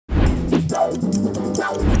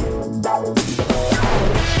My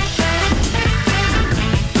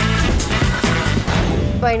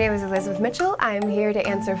name is Elizabeth Mitchell. I'm here to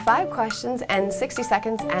answer 5 questions in 60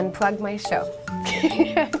 seconds and plug my show.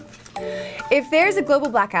 If there's a global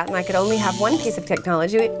blackout and I could only have one piece of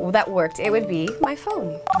technology that worked, it would be my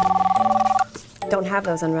phone. Don't have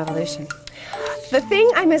those on Revolution. The thing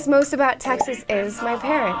I miss most about Texas is my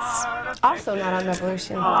parents. Also not on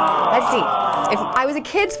Revolution. That's deep. If I was a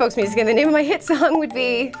kid's folks music and the name of my hit song would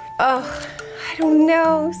be, oh, I don't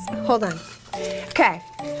know. Hold on. Okay.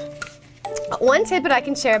 One tidbit I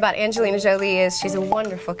can share about Angelina Jolie is she's a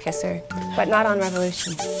wonderful kisser, but not on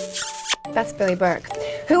Revolution. That's Billy Burke.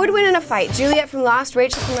 Who would win in a fight, Juliet from Lost,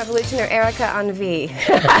 Rachel from Revolution, or Erica on V?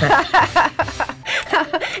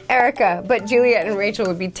 Erica, but Juliet and Rachel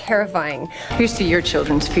would be terrifying. Here's to your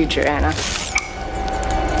children's future, Anna.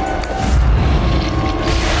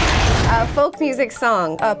 Folk music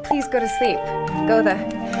song, Please Go to Sleep. Go the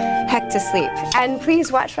heck to sleep. And please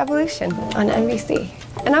watch Revolution on NBC.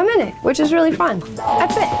 And I'm in it, which is really fun.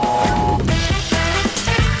 That's it.